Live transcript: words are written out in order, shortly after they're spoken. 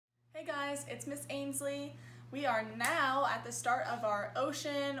guys, it's Miss Ainsley. We are now at the start of our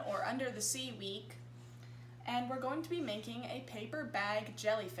ocean or under the sea week, and we're going to be making a paper bag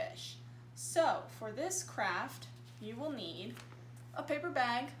jellyfish. So for this craft, you will need a paper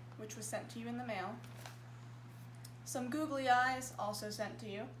bag, which was sent to you in the mail, some googly eyes, also sent to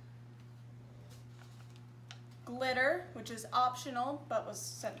you, glitter, which is optional but was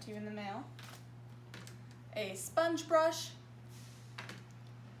sent to you in the mail, a sponge brush,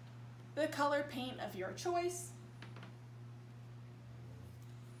 the color paint of your choice,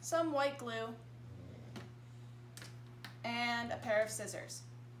 some white glue, and a pair of scissors.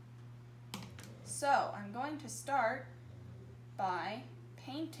 So I'm going to start by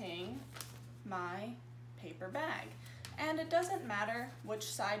painting my paper bag. And it doesn't matter which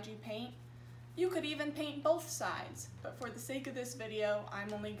side you paint. You could even paint both sides, but for the sake of this video,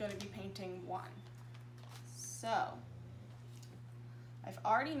 I'm only going to be painting one. So I've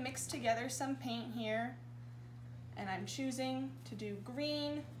already mixed together some paint here, and I'm choosing to do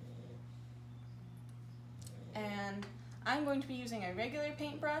green, and I'm going to be using a regular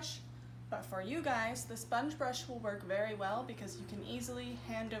paintbrush, but for you guys, the sponge brush will work very well because you can easily,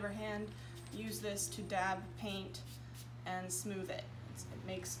 hand over hand, use this to dab paint and smooth it. It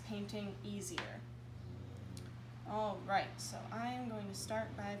makes painting easier. All right, so I am going to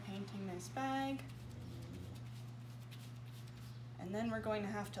start by painting this bag. And then we're going to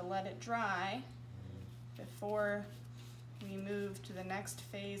have to let it dry before we move to the next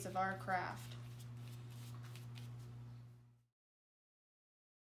phase of our craft.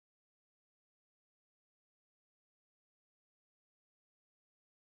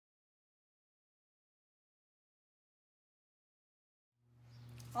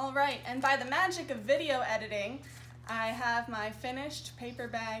 All right, and by the magic of video editing, I have my finished paper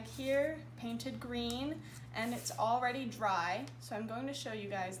bag here, painted green, and it's already dry. So I'm going to show you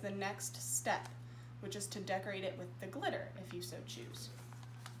guys the next step, which is to decorate it with the glitter, if you so choose.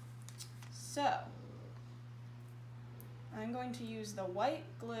 So I'm going to use the white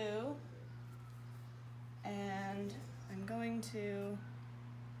glue, and I'm going to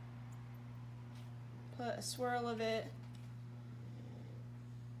put a swirl of it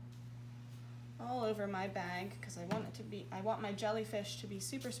all over my bag because I want my jellyfish to be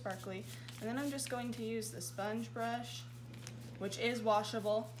super sparkly. And then I'm just going to use the sponge brush, which is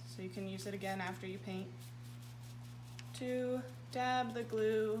washable, so you can use it again after you paint, to dab the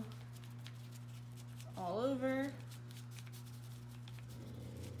glue all over.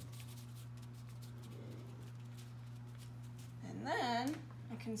 And then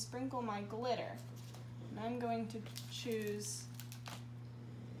I can sprinkle my glitter. And I'm going to choose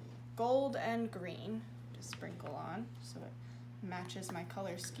gold and green to sprinkle on so it matches my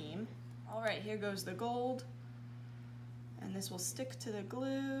color scheme. All right, here goes the gold, and this will stick to the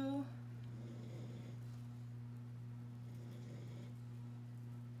glue.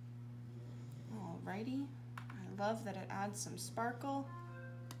 Alrighty, I love that it adds some sparkle.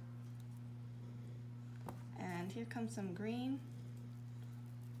 And here comes some green.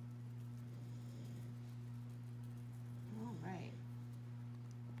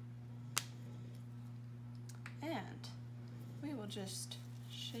 And we will just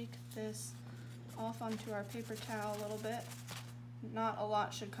shake this off onto our paper towel a little bit. Not a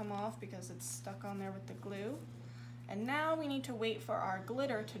lot should come off because it's stuck on there with the glue. And now we need to wait for our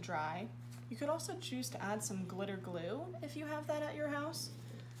glitter to dry. You could also choose to add some glitter glue if you have that at your house,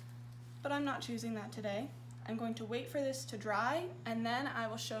 but I'm not choosing that today. I'm going to wait for this to dry, and then I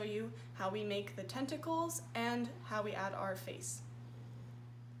will show you how we make the tentacles and how we add our face.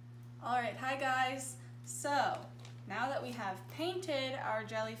 All right, hi guys. So now that we have painted our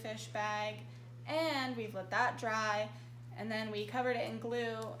jellyfish bag and we've let that dry, and then we covered it in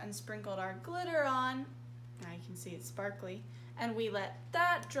glue and sprinkled our glitter on, now you can see it's sparkly, and we let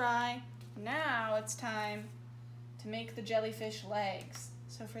that dry, now it's time to make the jellyfish legs.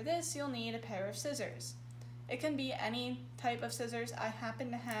 So for this you'll need a pair of scissors. It can be any type of scissors. I happen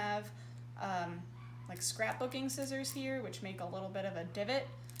to have like scrapbooking scissors here, which make a little bit of a divot.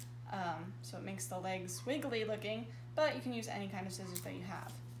 So it makes the legs wiggly looking, but you can use any kind of scissors that you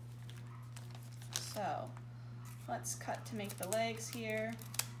have. So let's cut to make the legs here.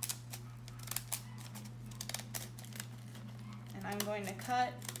 And I'm going to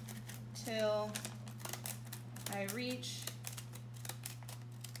cut till I reach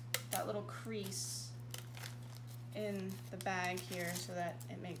that little crease in the bag here so that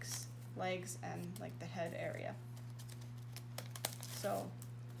it makes legs and like the head area. So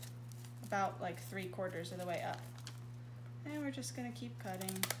about like 3/4 of the way up. And we're just gonna keep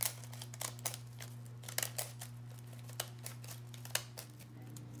cutting.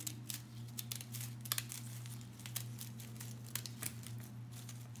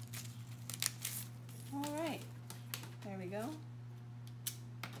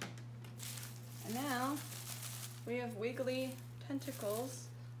 tentacles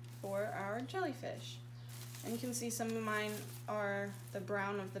for our jellyfish. And you can see some of mine are the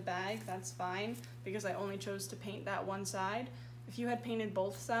brown of the bag. That's fine because I only chose to paint that one side. If you had painted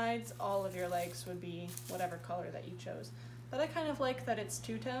both sides, all of your legs would be whatever color that you chose. But I kind of like that it's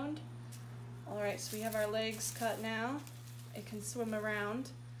two-toned. Alright, so we have our legs cut now. It can swim around.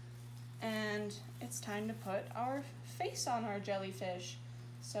 And it's time to put our face on our jellyfish.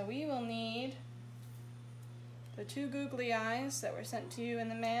 So we will need the 2 googly eyes that were sent to you in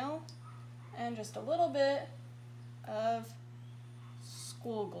the mail, and just a little bit of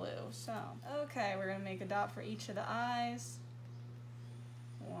school glue. So, okay, we're gonna make a dot for each of the eyes.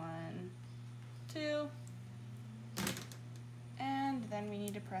 1, 2, and then we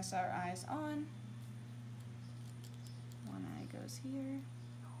need to press our eyes on. One eye goes here.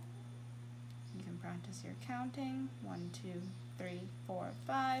 You can practice your counting. 1, 2, 3, 4,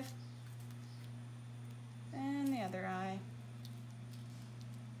 5. And the other eye.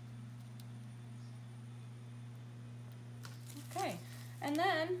 Okay, and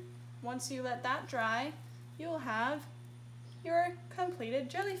then once you let that dry, you'll have your completed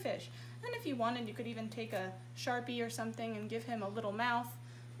jellyfish. And if you wanted, you could even take a Sharpie or something and give him a little mouth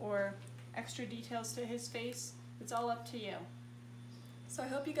or extra details to his face. It's all up to you. So I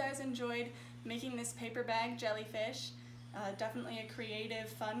hope you guys enjoyed making this paper bag jellyfish. Definitely a creative,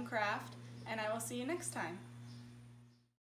 fun craft, and I will see you next time.